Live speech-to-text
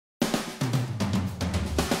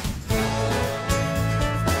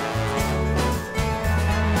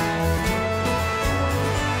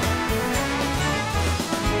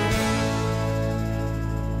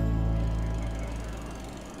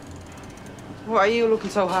What are you looking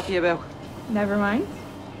so happy about? Never mind.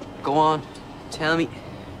 Go on, tell me.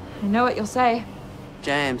 I know what you'll say.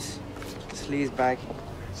 James, sleaze bag.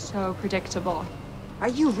 So predictable. Are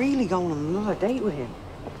you really going on another date with him?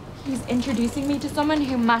 He's introducing me to someone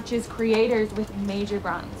who matches creators with major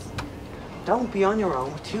brands. Don't be on your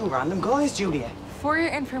own with two random guys, Julia. For your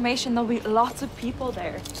information, there'll be lots of people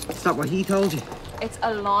there. That's not what he told you. It's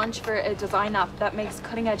a launch for a design app that makes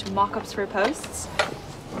cutting-edge mock-ups for posts.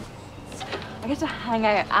 I get to hang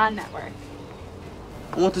out and network.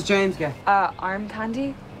 And what does James get? Arm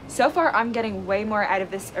candy. So far, I'm getting way more out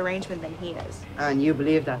of this arrangement than he is. And you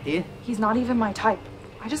believe that, do you? He's not even my type.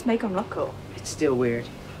 I just make him look cool. It's still weird.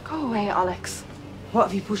 Go away, Alex. What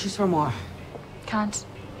if he pushes for more? Can't.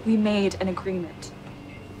 We made an agreement.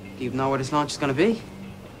 Do you know where this launch is going to be?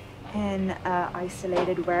 In an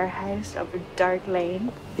isolated warehouse of a dark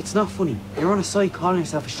lane. It's not funny. You're on a site calling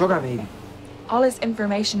yourself a sugar baby. All his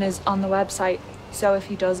information is on the website, so if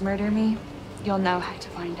he does murder me, you'll know how to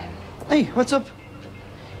find him. Hey, what's up?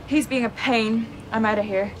 He's being a pain. I'm out of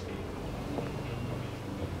here.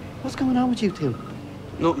 What's going on with you two?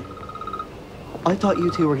 Nothing. I thought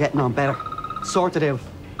you two were getting on better. Sorted out.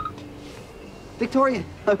 Victoria,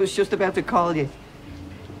 I was just about to call you.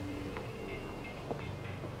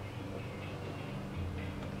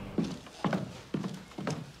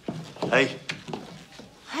 Hey.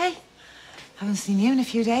 Hey. Haven't seen you in a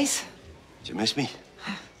few days. Did you miss me?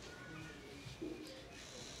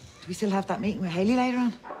 Do we still have that meeting with Hayley later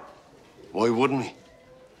on? Why wouldn't we?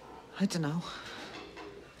 I don't know.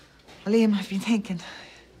 Well, Liam, I've been thinking.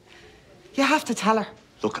 You have to tell her.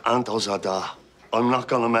 Look, Anto's are da. I'm not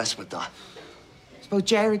gonna mess with that. Suppose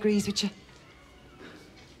Jer agrees with you.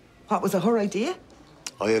 What, was it her idea?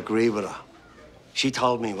 I agree with her. She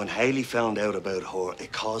told me when Hayley found out about her,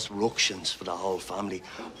 it caused ructions for the whole family.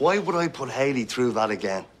 Why would I put Hayley through that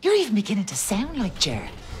again? You're even beginning to sound like Jer.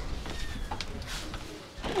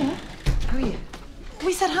 Hello. How are you?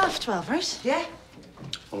 We said 12:30, right? Yeah?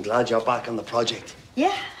 I'm glad you're back on the project.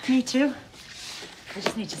 Yeah, me too. I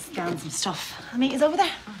just need to scan some stuff. I'll meet you over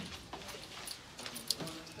there.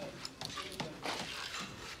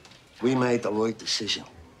 We made the right decision.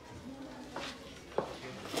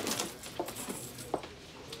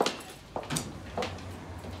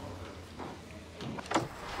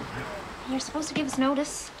 You're supposed to give us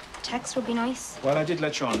notice. Text would be nice. Well, I did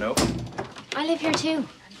let Sean know. I live here too.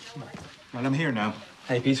 Well, I'm here now.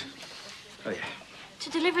 Hey, Pete. Oh, yeah. To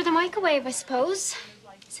deliver the microwave, I suppose.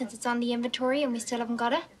 Since it's on the inventory and we still haven't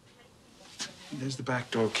got it. There's the back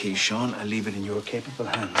door key, Sean. I'll leave it in your capable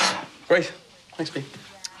hands. Great. Thanks, Pete.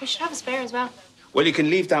 We should have a spare as well. Well, you can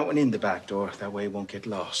leave that one in the back door. That way it won't get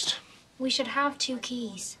lost. We should have 2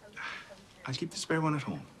 keys. I'll keep the spare one at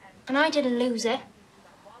home. And I didn't lose it.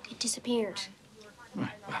 It disappeared. Right.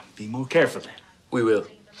 Well, be more careful then. We will.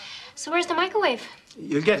 So where's the microwave?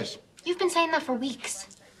 You'll get it. You've been saying that for weeks.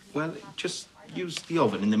 Well, just use the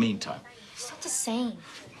oven in the meantime. It's not the same.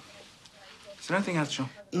 Is there anything else, Sean?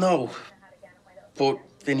 No. But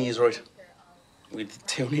Vinny is right. We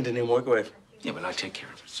do need a new microwave. Yeah, well, I'll take care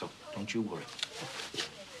of it, so don't you worry.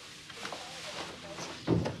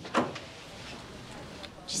 Did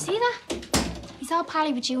you see that? He's all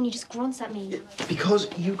pally with you and he just grunts at me. Because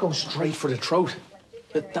you go straight for the throat.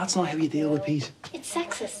 But that's not how you deal with Pete. It's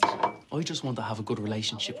sexist. I just want to have a good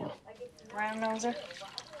relationship with him. Brown noser.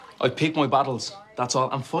 I pick my battles, that's all.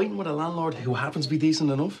 I'm fighting with a landlord who happens to be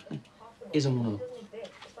decent enough. Isn't one of them.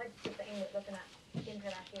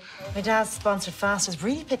 My dad's sponsored fast is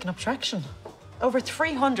really picking up traction. Over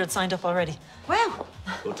 300 signed up already. Wow.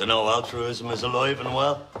 Good to know altruism is alive and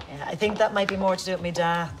well. Yeah, I think that might be more to do with my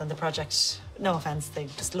dad than the project. No offense, they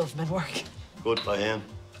just love him in work. Good for him.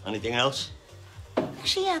 Anything else?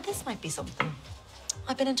 Actually, yeah, this might be something.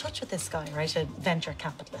 I've been in touch with this guy, right? A venture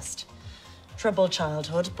capitalist. Troubled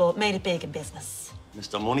childhood, but made it big in business.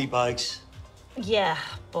 Mr. Moneybags? Yeah,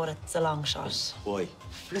 but it's a long shot. Why?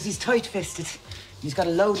 Because he's tight-fisted. He's got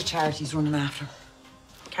a load of charities running after him.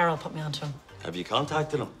 Carol put me onto him. Have you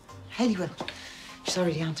contacted him? Hayley will. She's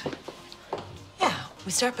already onto it. Yeah,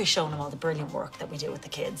 we start by showing him all the brilliant work that we do with the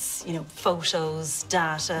kids. You know, photos,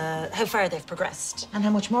 data, how far they've progressed. And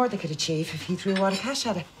how much more they could achieve if he threw a wad of cash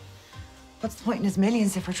at it. What's the point in his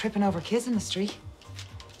millions if we're tripping over kids in the street?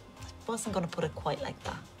 I wasn't going to put it quite like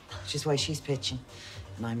that. Which is why she's pitching,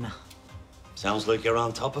 and I'm not. Sounds like you're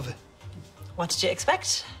on top of it. What did you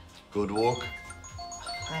expect? Good work.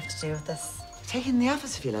 I have to deal with this. Take it in the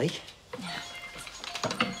office if you like.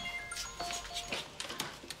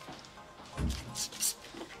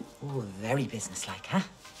 Oh, very businesslike, huh?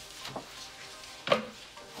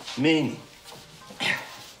 Meaning?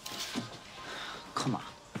 Come on.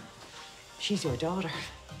 She's your daughter.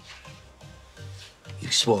 You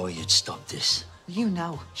swore you'd stop this. You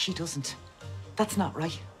know she doesn't. That's not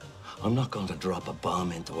right. I'm not going to drop a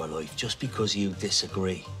bomb into her life just because you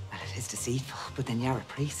disagree. Well, it is deceitful, but then you're a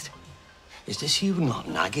priest. Is this you not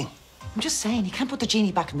nagging? I'm just saying, you can't put the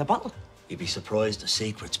genie back in the bottle. You'd be surprised the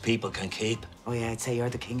secrets people can keep. Oh yeah, I'd say you're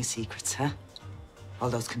the king of secrets, huh? All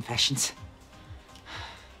those confessions.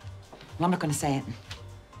 Well, I'm not going to say anything,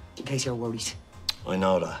 in case you're worried. I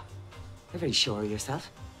know that. You're very sure of yourself.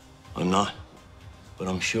 I'm not, but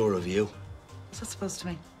I'm sure of you. What's that supposed to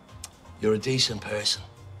mean? You're a decent person.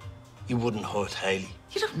 You wouldn't hurt Hayley.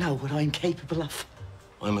 You don't know what I'm capable of.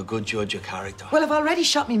 I'm a good judge of character. Well, I've already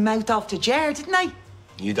shot me mouth off to Ger, didn't I?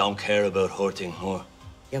 You don't care about hurting her.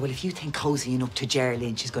 Yeah, well, if you think cozying up to Ger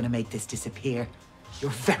Lynch is going to make this disappear,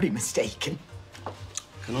 you're very mistaken.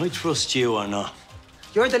 Can I trust you or not?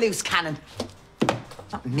 You're the loose cannon,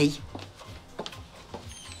 not me.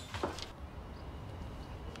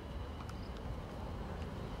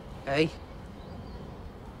 Hey.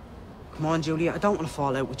 Come on, Julia. I don't want to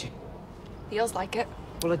fall out with you. Feels like it.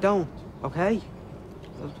 Well, I don't, okay?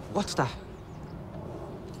 What's that?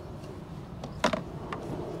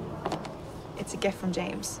 It's a gift from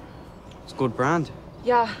James. It's a good brand.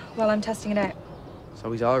 Yeah, well, I'm testing it out.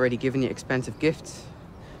 So he's already given you expensive gifts.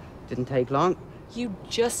 Didn't take long. You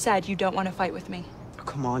just said you don't want to fight with me. Oh,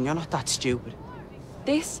 come on, you're not that stupid.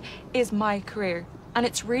 This is my career, and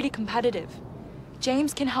it's really competitive.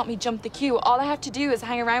 James can help me jump the queue. All I have to do is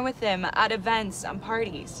hang around with him at events and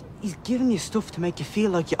parties. He's giving you stuff to make you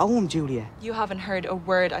feel like you owe him, Julia. You haven't heard a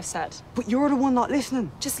word I've said. But you're the one not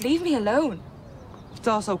listening. Just leave me alone. If it's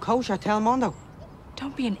also kosher, tell Mondo.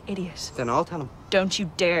 Don't be an idiot. Then I'll tell him. Don't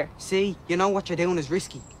you dare. See, you know what you're doing is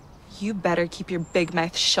risky. You better keep your big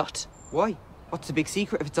mouth shut. Why? What's the big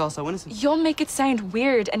secret if it's also innocent? You'll make it sound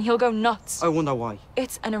weird and he'll go nuts. I wonder why.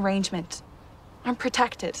 It's an arrangement. I'm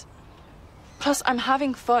protected. Plus, I'm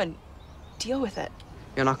having fun. Deal with it.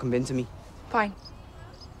 You're not convincing me. Fine.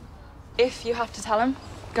 If you have to tell him,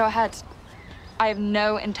 go ahead. I have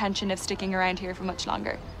no intention of sticking around here for much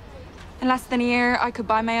longer. In less than a year, I could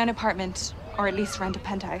buy my own apartment, or at least rent a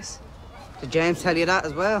penthouse. Did James tell you that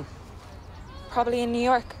as well? Probably in New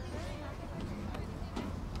York.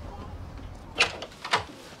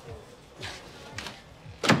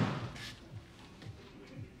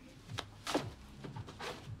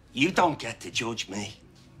 You don't get to judge me.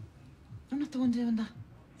 I'm not the one doing that.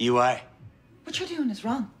 You are. What you're doing is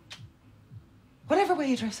wrong. Whatever way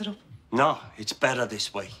you dress it up. No, it's better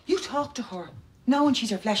this way. You talk to her, knowing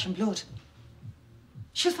she's your flesh and blood.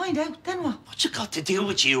 She'll find out, then what? What's it got to do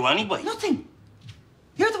with you anyway? Nothing.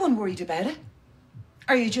 You're the one worried about it.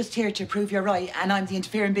 Are you just here to prove you're right and I'm the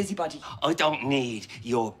interfering busybody? I don't need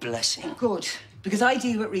your blessing. Good, because I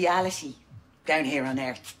deal with reality down here on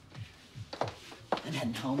Earth. I'm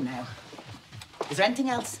heading home now. Is there anything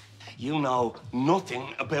else? You know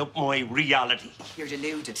nothing about my reality. You're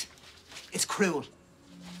deluded. It's cruel.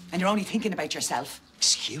 And you're only thinking about yourself.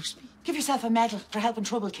 Excuse me? Give yourself a medal for helping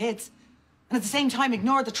troubled kids. And at the same time,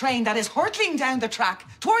 ignore the train that is hurtling down the track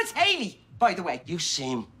towards Hayley, by the way. You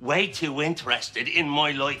seem way too interested in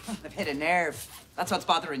my life. I've hit a nerve. That's what's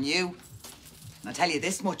bothering you. And I'll tell you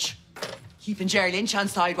this much. Keeping Ger Lynch on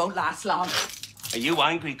side won't last long. Are you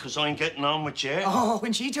angry because I'm getting on with Ger? Oh,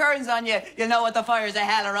 when she turns on you, you'll know what the fires of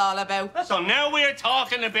hell are all about. So now we're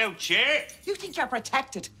talking about Ger? You think you're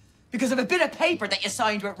protected because of a bit of paper that you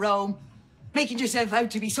signed with Rome, making yourself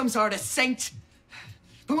out to be some sort of saint.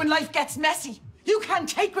 But when life gets messy, you can't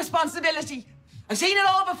take responsibility. I've seen it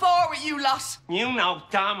all before with you lot. You know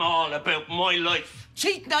damn all about my life.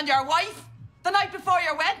 Cheating on your wife the night before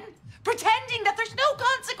your wedding. Pretending that there's no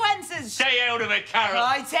consequences. Stay out of it, Carol.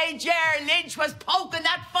 I'd say Ger Lynch was poking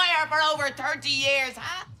that fire for over 30 years,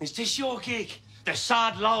 huh? Is this your gig? The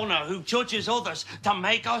sad loner who judges others to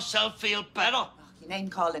make herself feel better? Oh, you're name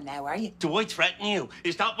calling now, are you? Do I threaten you?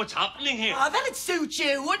 Is that what's happening here? Oh, that'd suit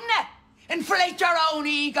you, wouldn't it? Inflate your own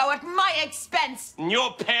ego at my expense. And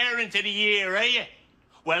you're parent of the year, are you?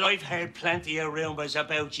 Well, I've heard plenty of rumours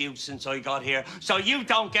about you since I got here, so you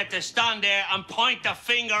don't get to stand there and point the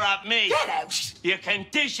finger at me. Get out. You can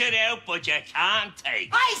dish it out, but you can't take.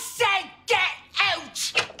 I said get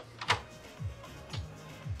out!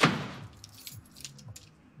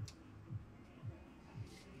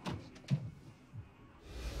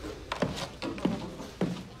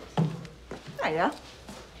 Hiya.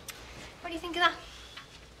 What do you think of that?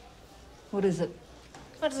 What is it?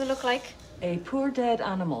 What does it look like? A poor dead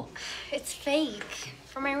animal. It's fake.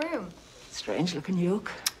 For my room. Strange looking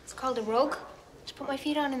yoke. It's called a rug. Just put my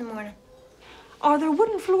feet on in the morning. Are there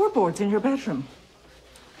wooden floorboards in your bedroom?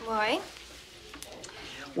 Why?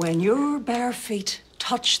 When your bare feet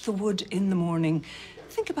touch the wood in the morning,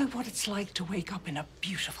 think about what it's like to wake up in a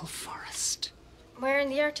beautiful forest. Where in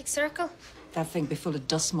the Arctic Circle? That thing be full of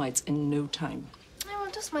dust mites in no time. Oh,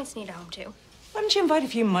 well, dust mites need a home too. Why don't you invite a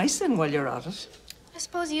few mice in while you're at it? I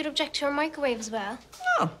suppose you'd object to a microwave as well.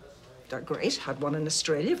 Oh, they're great. Had one in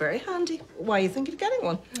Australia, very handy. Why are you thinking of getting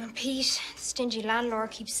one? Oh, Pete, the stingy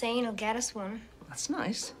landlord keeps saying he'll get us one. That's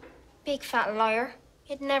nice. Big fat liar.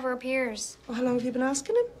 It never appears. Well, how long have you been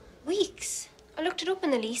asking him? Weeks. I looked it up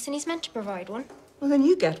in the lease and he's meant to provide one. Well, then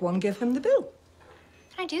you get one, give him the bill.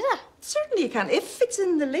 Can I do that? Certainly you can. If it's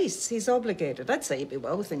in the lease, he's obligated. I'd say you'd be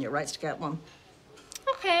well within your rights to get one.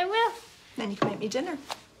 Okay, I will. Then you can make me dinner.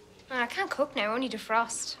 Oh, I can't cook now, only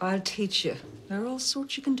defrost. I'll teach you. There are all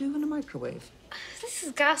sorts you can do in a microwave. This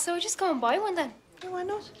is gas, so I'll just go and buy one then. Yeah, why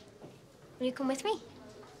not? Will you come with me?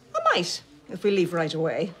 I might, if we leave right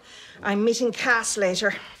away. I'm meeting Cass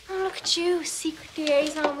later. Oh, look at you, secret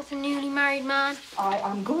liaison with a newly married man. I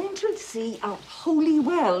am going to see a holy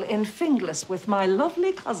well in Finglas with my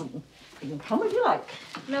lovely cousin. You can come if you like.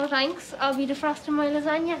 No thanks, I'll be defrosting my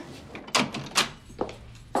lasagna.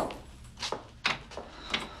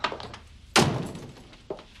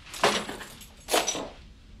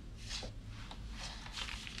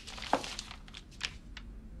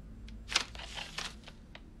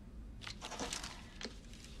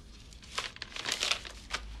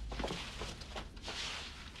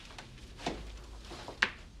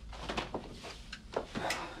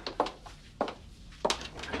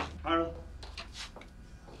 Carol,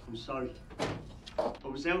 I'm sorry. I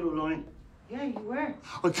was out of line. Yeah, you were.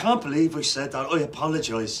 I can't believe I said that. I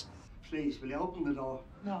apologise. Please, will you open the door?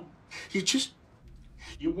 No.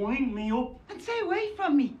 You wind me up. And stay away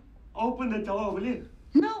from me. Open the door, will you?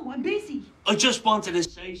 No, I'm busy. I just wanted to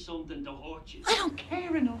say something to hurt you. I don't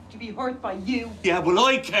care enough to be hurt by you. Yeah, well,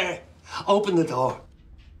 I care. Open the door.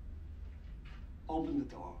 Open the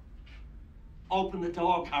door. Open the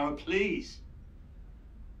door, Carol, please.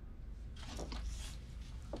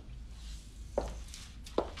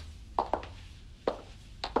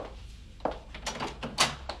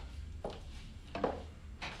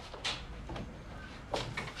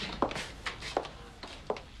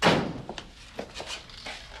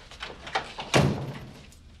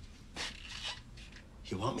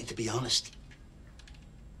 You want me to be honest?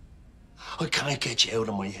 I can't get you out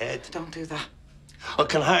of my head. Don't do that. I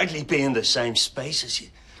can hardly be in the same space as you.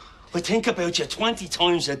 I think about you 20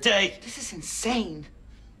 times a day. This is insane.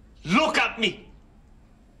 Look at me!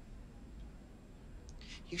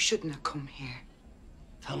 You shouldn't have come here.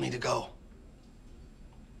 Tell me to go.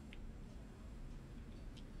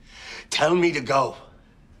 Tell me to go.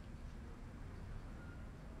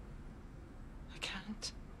 I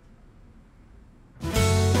can't.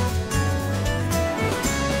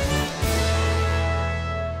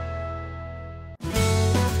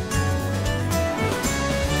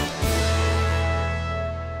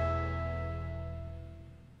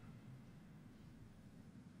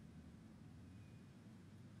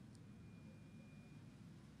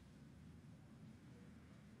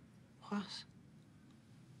 What?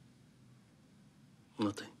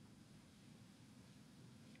 Nothing.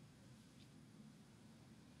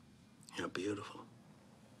 You're beautiful.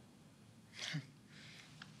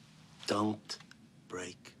 Don't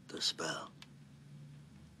break the spell.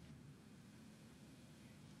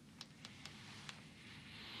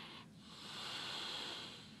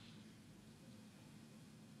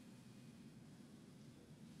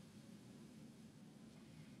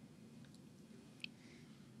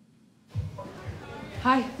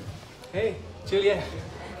 Hi. Hey, Julia.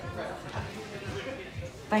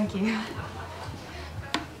 Thank you.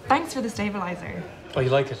 Thanks for the stabilizer. Oh, you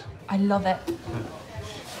like it? I love it.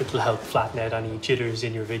 It'll help flatten out any jitters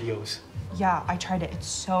in your videos. Yeah, I tried it. It's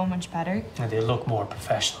so much better. And they look more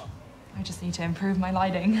professional. I just need to improve my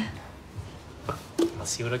lighting. I'll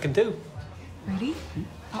see what I can do. Really?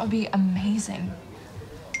 That would be amazing.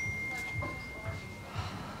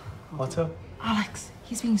 What's up? Alex,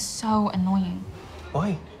 he's being so annoying.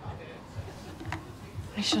 Why?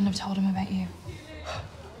 I shouldn't have told him about you.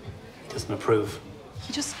 He doesn't approve.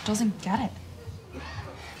 He just doesn't get it.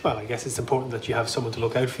 Well, I guess it's important that you have someone to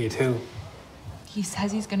look out for you too. He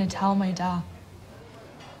says he's gonna tell my dad.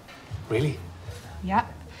 Really?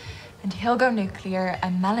 Yep. And he'll go nuclear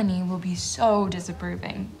and Melanie will be so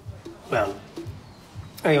disapproving. Well,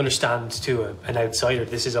 I understand to an outsider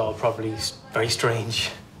this is all probably very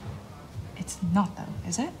strange. It's not though,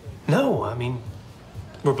 is it? No, I mean,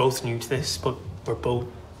 we're both new to this, but we're both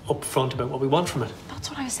upfront about what we want from it. That's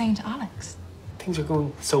what I was saying to Alex. Things are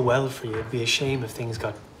going so well for you. It'd be a shame if things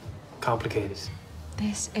got complicated.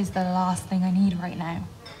 This is the last thing I need right now.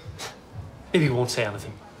 Maybe he won't say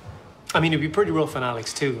anything. I mean, it'd be pretty rough on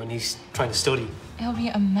Alex, too, and he's trying to study. It'll be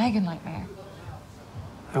a mega nightmare.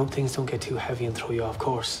 I hope things don't get too heavy and throw you off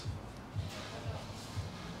course.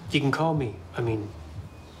 You can call me, I mean,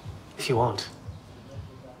 if you want.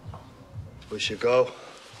 We should go.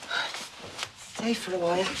 Stay for a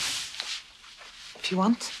while. If you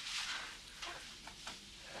want.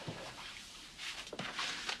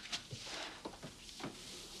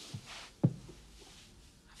 I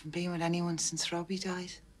haven't been with anyone since Robbie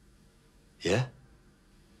died. Yeah?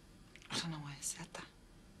 I don't know why I said that.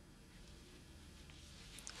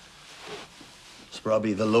 It's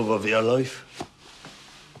Robbie the love of your life.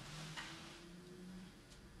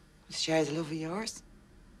 Was Jerry the love of yours?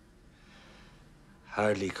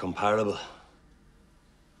 Hardly comparable.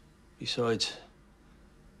 Besides,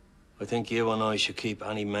 I think you and I should keep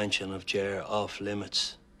any mention of Jer off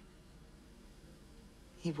limits.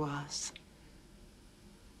 He was.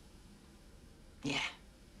 Yeah.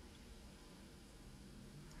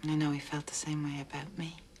 And I know he felt the same way about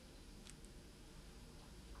me.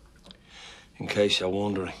 In case you're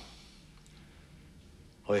wondering,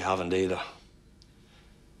 I haven't either.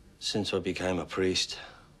 Since I became a priest.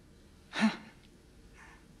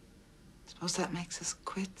 Suppose that makes us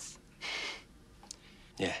quits.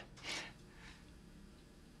 Yeah.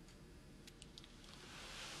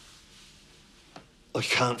 I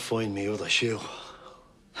can't find me other shoe.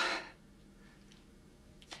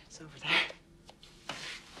 It's over there.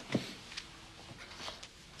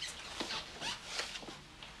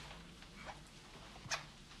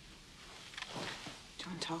 Do you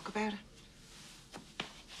want to talk about it?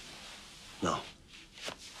 No.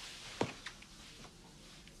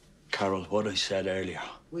 Carol, what I said earlier.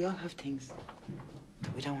 We all have things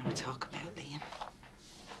that we don't want to talk about, Liam.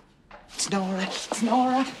 It's Nora. It's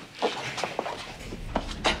Nora.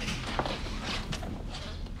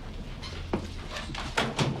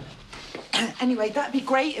 Anyway, that'd be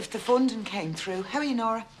great if the funding came through. How are you,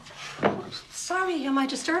 Nora? Sorry, am I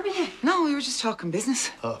disturbing you? No, we were just talking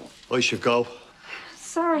business. I should go.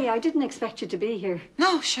 Sorry, I didn't expect you to be here.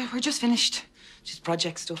 No, sure, we're just finished. Just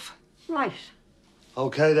project stuff. Right.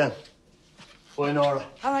 Okay, then. Bye, Nora.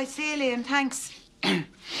 All right, see you, Liam. Thanks.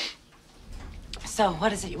 So,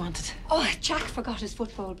 what is it you wanted? Oh, Jack forgot his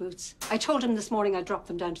football boots. I told him this morning I'd drop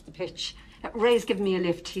them down to the pitch. Ray's given me a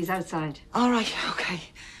lift. He's outside. All right, okay.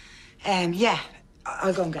 Yeah,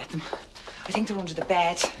 I'll go and get them. I think they're under the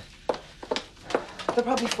bed. They're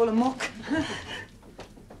probably full of muck.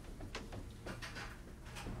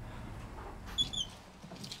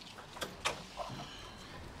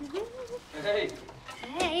 Hey.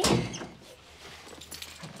 Hey,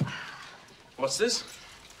 What's this?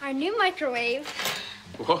 our new microwave.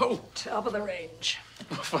 Whoa. Top of the range.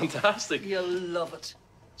 Fantastic. You'll love it.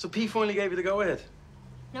 So P finally gave you the go-ahead?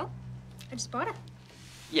 No, I just bought it.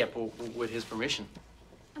 Yeah, but with his permission.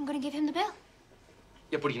 I'm gonna give him the bill.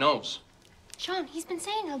 Yeah, but he knows. Sean, he's been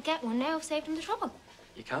saying he'll get one now. I've saved him the trouble.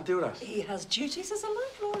 You can't do that. He has duties as a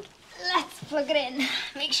landlord. Let's plug it in.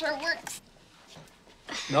 Make sure it works.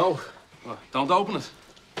 No. Well, don't open it.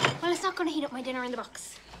 Well, it's not gonna heat up my dinner in the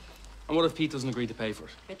box. And what if Pete doesn't agree to pay for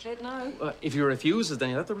it? Bit late now. If he refuses, then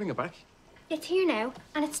you have to bring it back. It's here now,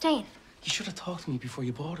 and it's staying. You should have talked to me before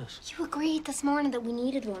you bought it. You agreed this morning that we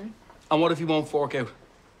needed one. And what if he won't fork out?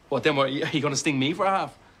 What, then what, are you going to sting me for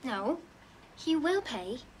half? No, he will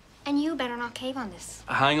pay, and you better not cave on this.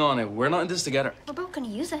 Hang on now, we're not in this together. We're both gonna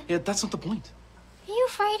use it. Yeah, that's not the point. Are you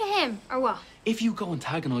afraid of him, or what? If you go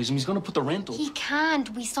antagonise him, he's going to put the rent up. He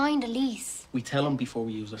can't. We signed a lease. We tell him before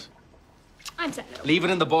we use it. I'm saying no. Leave it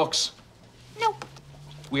in the box. No.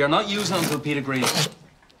 We are not using it until Pete agrees.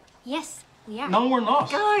 Yes, we are. No, we're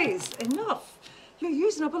not. Guys, enough. You're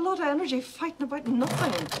using up a lot of energy fighting about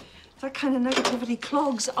nothing. That kind of negativity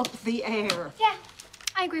clogs up the air. Yeah,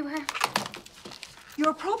 I agree with her.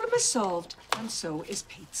 Your problem is solved, and so is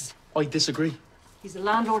Pete's. I disagree. He's a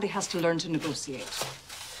landlord. He has to learn to negotiate.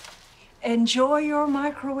 Enjoy your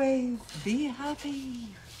microwave. Be happy.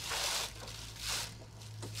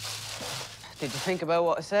 Did you think about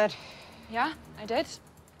what I said? Yeah, I did.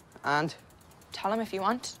 And? Tell him if you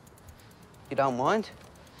want. You don't mind?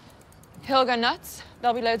 He'll go nuts.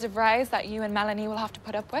 There'll be loads of rows that you and Melanie will have to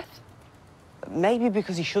put up with. Maybe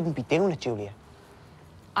because he shouldn't be doing it, Julia.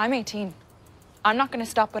 I'm 18. I'm not going to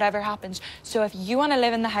stop whatever happens. So if you want to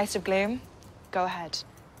live in the House of Gloom, go ahead.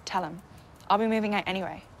 Tell him. I'll be moving out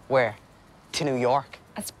anyway. Where? To New York?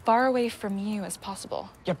 As far away from you as possible.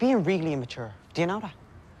 You're being really immature. Do you know that?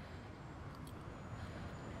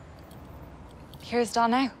 Here's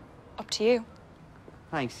Don now. Up to you.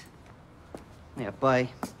 Thanks. Yeah, bye.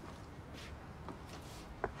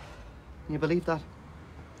 Can you believe that?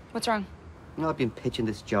 What's wrong? You know, I've been pitching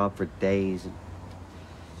this job for days, and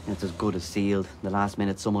it's as good as sealed. The last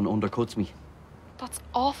minute, someone undercuts me. That's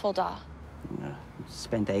awful, Da.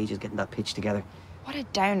 Spent ages getting that pitch together. What a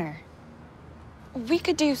downer. We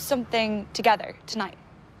could do something together tonight,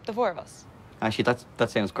 the four of us. Actually,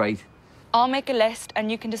 that sounds great. I'll make a list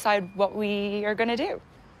and you can decide what we are gonna do.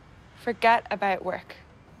 Forget about work.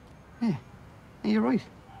 Yeah, you're right.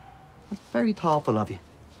 That's very thoughtful of you.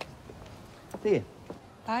 See you.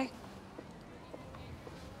 Bye.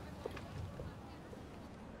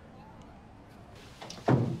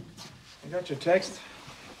 I got your text.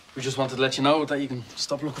 We just wanted to let you know that you can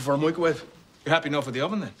stop looking for a microwave. You're happy enough with the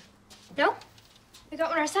oven then? No, we got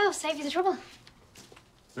one ourselves. Save you the trouble.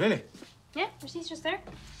 Really? Yeah, receipt's just there.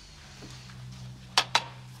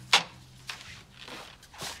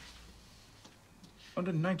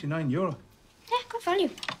 €199. Yeah, good value.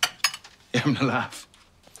 You're having a laugh.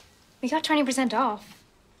 We got 20% off.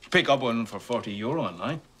 Pick up one for €40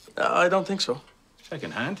 online. I don't think so.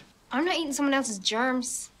 Second hand. I'm not eating someone else's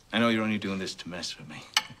germs. I know you're only doing this to mess with me.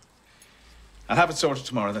 I'll have it sorted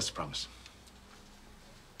tomorrow, that's a promise.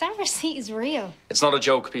 That receipt is real. It's not a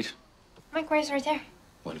joke, Pete. Microwave's right there.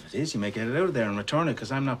 Well, if it is, you may get it out of there and return it,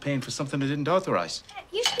 because I'm not paying for something I didn't authorize.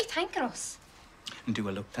 You should be thanking us. And do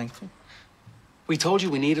I look thankful? We told you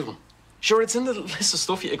we needed one. Sure, it's in the list of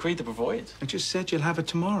stuff you agreed to provide. I just said you'll have it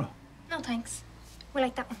tomorrow. No, thanks. We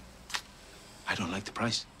like that one. I don't like the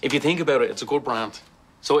price. If you think about it, it's a good brand.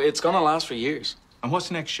 So it's gonna last for years. And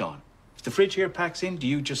what's next, Sean? If the fridge here packs in, do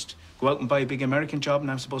you just go out and buy a big American job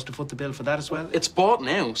and I'm supposed to foot the bill for that as well? It's bought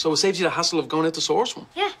now, so it saves you the hassle of going out to source one.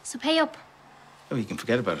 Yeah, so pay up. Oh, you can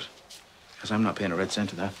forget about it. Because I'm not paying a red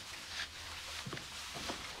cent of that.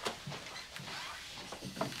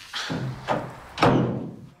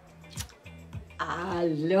 Ah,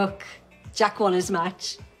 look. Jack won his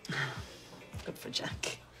match. Good for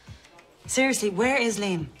Jack. Seriously, where is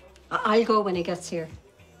Liam? I'll go when he gets here.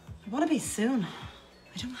 I want to be soon.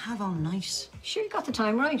 I don't have all night. Sure you got the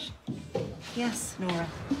time right? Yes, Nora.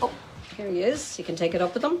 Oh, here he is. You can take it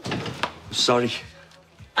up with him. Sorry.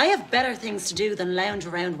 I have better things to do than lounge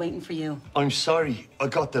around waiting for you. I'm sorry. I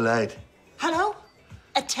got delayed. Hello?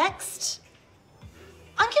 A text?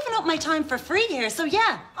 I'm giving up my time for free here, so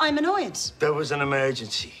yeah, I'm annoyed. There was an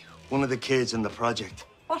emergency. One of the kids in the project.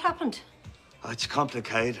 What happened? It's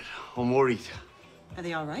complicated. I'm worried. Are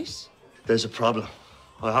they all right? There's a problem.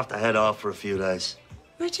 I'll have to head off for a few days.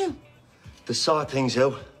 Where to? To sort things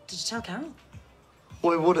out. Did you tell Carol?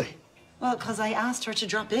 Why would I? Well, because I asked her to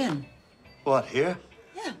drop in. What, here?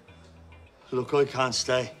 Yeah. Look, I can't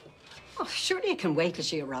stay. Oh, surely you can wait till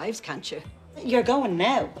she arrives, can't you? You're going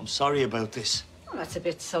now. I'm sorry about this. Oh, that's a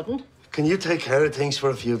bit sudden. Can you take care of things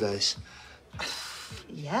for a few days?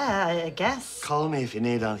 Yeah, I guess. Call me if you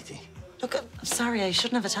need anything. Look, I'm sorry, I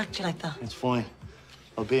shouldn't have attacked you like that. It's fine.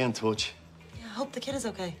 I'll be in touch. Yeah, I hope the kid is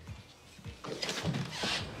okay.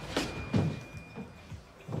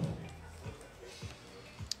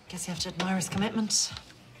 Guess you have to admire his commitment.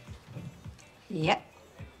 Yep.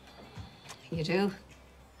 You do.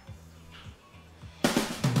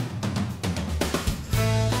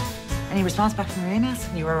 Any response back from your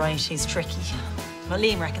emails? You were right, he's tricky. Well,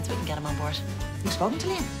 Liam reckons we can get him on board. You've spoken to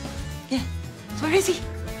Liam? Yeah. So where is he?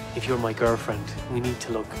 If you're my girlfriend, we need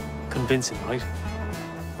to look convincing, right?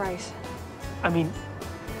 Right. I mean,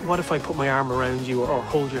 what if I put my arm around you or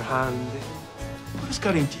hold your hand? What has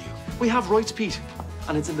got into you? We have rights, Pete.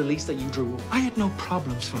 And it's in the lease that you drew up. I had no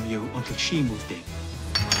problems from you until she moved in.